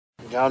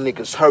Y'all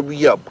niggas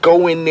hurry up.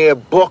 Go in there,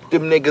 buck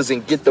them niggas,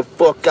 and get the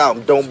fuck out.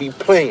 And don't be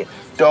playing.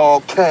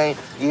 Dog Kane,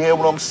 you hear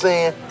what I'm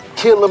saying?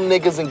 Kill them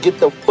niggas and get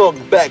the fuck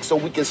back so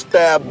we can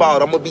stab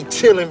out. I'm gonna be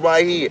chilling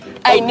right here.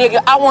 Hey,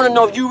 nigga, I wanna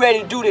know if you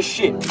ready to do this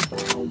shit.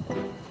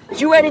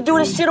 You ready to do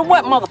this shit or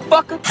what,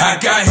 motherfucker? I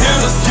got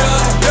hitters,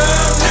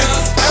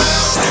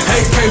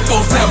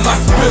 AK-47 my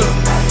spitter.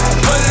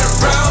 100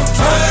 rounds,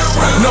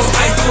 no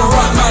ice to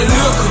rock my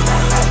liquor.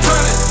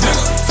 Turn it, nigga,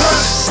 turn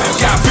it.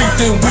 Got beef,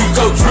 then we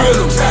go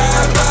drill 'em.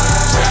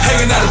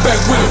 Hanging out the back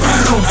with it.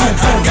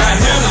 I got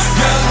hitters,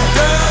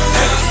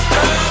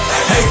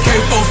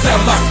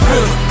 AK-47 my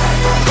spitter.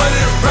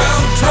 100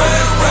 rounds,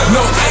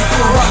 no ice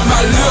to rock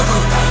my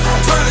liquor.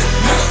 Turn it,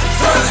 nigga,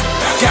 turn it.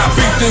 Got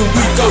beef, then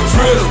we go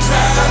drill 'em.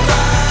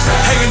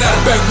 Hanging out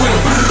the back with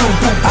it.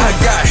 I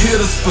got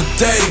hitters for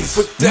days.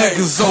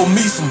 Niggas owe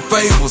me some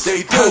favors.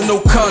 I know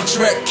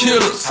contract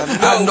killers.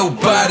 I know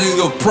body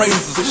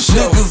appraisers.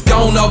 Niggas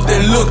gone off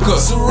their looker.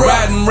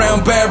 Riding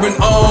round bearing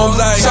arms.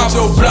 Chop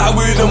your block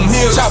with them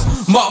hills.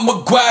 Mark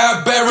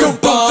McGuire, Barry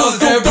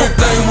Bonds.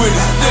 Everything with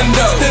a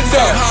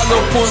stendo.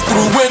 Hollow points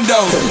through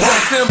windows.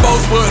 One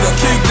Timbos for the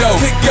kick though.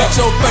 Got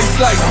your face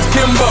like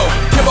Kimbo.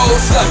 Kimbo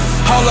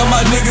slice. All of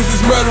my niggas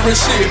is murdering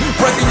shit.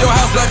 Breaking your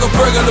house like a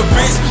burglar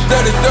bitch.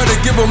 30-30,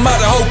 give them out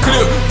the whole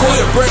clip.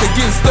 Quarter bread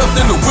getting stuffed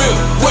in the whip.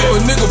 Whip a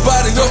nigga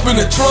body up in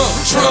the trunk.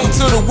 Trunk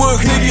to the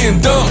woods, he getting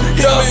dumped.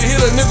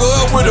 Hit a nigga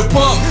up with a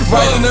pump.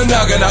 Rolling the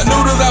noggin, I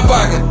noodles I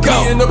pocket. Go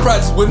in the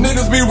project where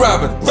niggas be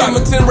robbing. Give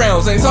me 10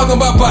 rounds, ain't talking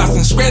about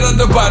boxing. Straight out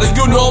the body,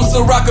 you know I'm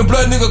so rockin'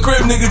 blood nigga,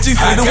 crib nigga, GC.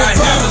 I got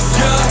hitters,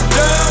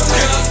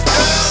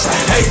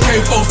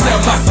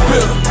 AK-47 my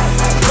spitter.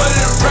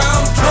 100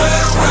 rounds,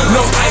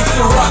 no ice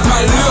to rock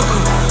my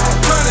liquor.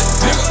 Turn it,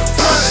 nigga,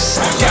 turn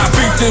it. Got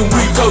beef, then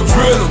we go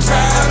drill 'em.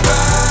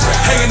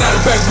 Hanging out the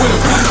back with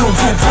it.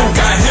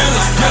 Got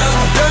hitters,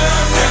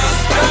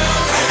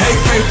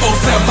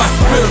 AK-47 my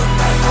spitter.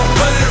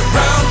 100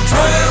 rounds,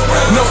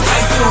 no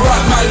ice to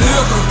rock my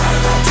liquor.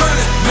 Turn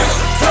it,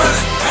 nigga, turn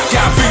it.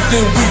 Got beef,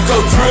 then we go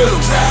drill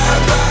 'em.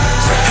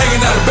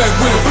 Hanging out the back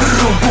with it.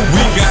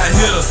 We got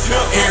hitters.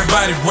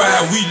 Everybody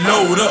ride, we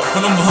load up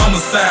for them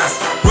homicides.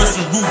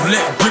 Russian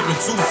roulette, gripping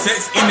 2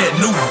 texts in that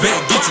new vet.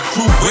 Get your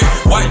crew wet.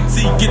 White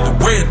tee, get the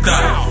red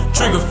dot.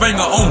 Trigger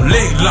finger on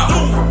leg lock.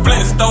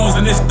 Flintstones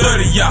in this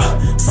 30, y'all.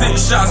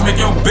 6 shots make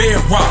your bed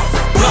rock.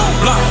 Block,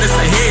 block, that's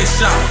a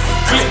headshot.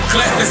 Click,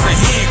 clap, that's a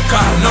head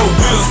cop. No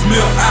Will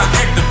Smith, I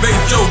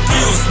activate your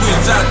kill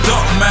switch. I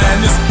duck,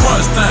 man, it's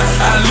crunch time.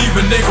 I leave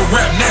a nigga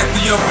rap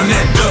nasty up in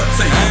that duct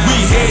tape. We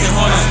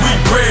headhunters, we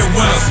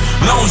breadwinners.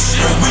 Long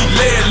shit, we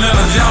lead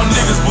letters. Y'all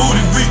niggas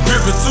booty, we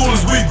gripping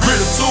tools. We grit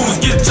the tools,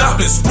 get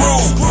chopped and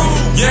screwed.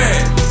 Yeah,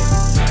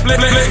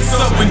 flex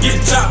up and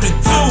get chopped in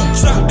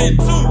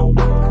two.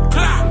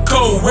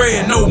 Cold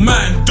red, no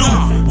Mountain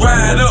Dew.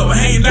 Ride up,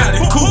 hang out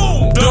the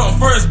coupe. Dump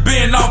first,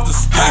 bend off the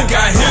stoop. I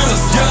got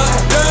hitters,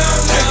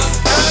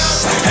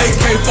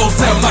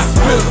 AK-47 my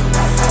spitter.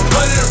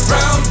 100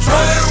 rounds,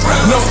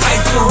 no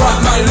ice to rock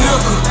my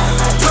liquor.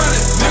 Turn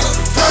it, nigga,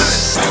 turn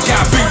it.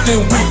 Got beef,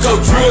 then we go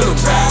drill 'em.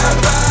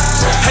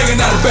 Hanging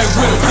out the back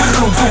with it.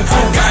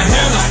 Got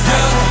hitters,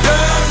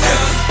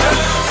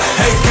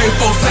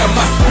 AK-47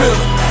 my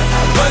spitter.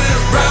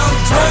 100 rounds,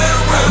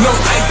 no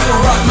ice to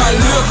rock my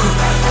liquor.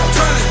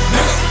 Turn it,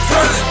 nigga,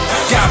 turn it.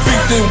 Got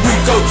beef, then we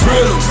go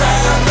drill 'em.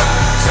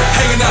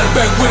 Hanging out the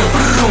back with it.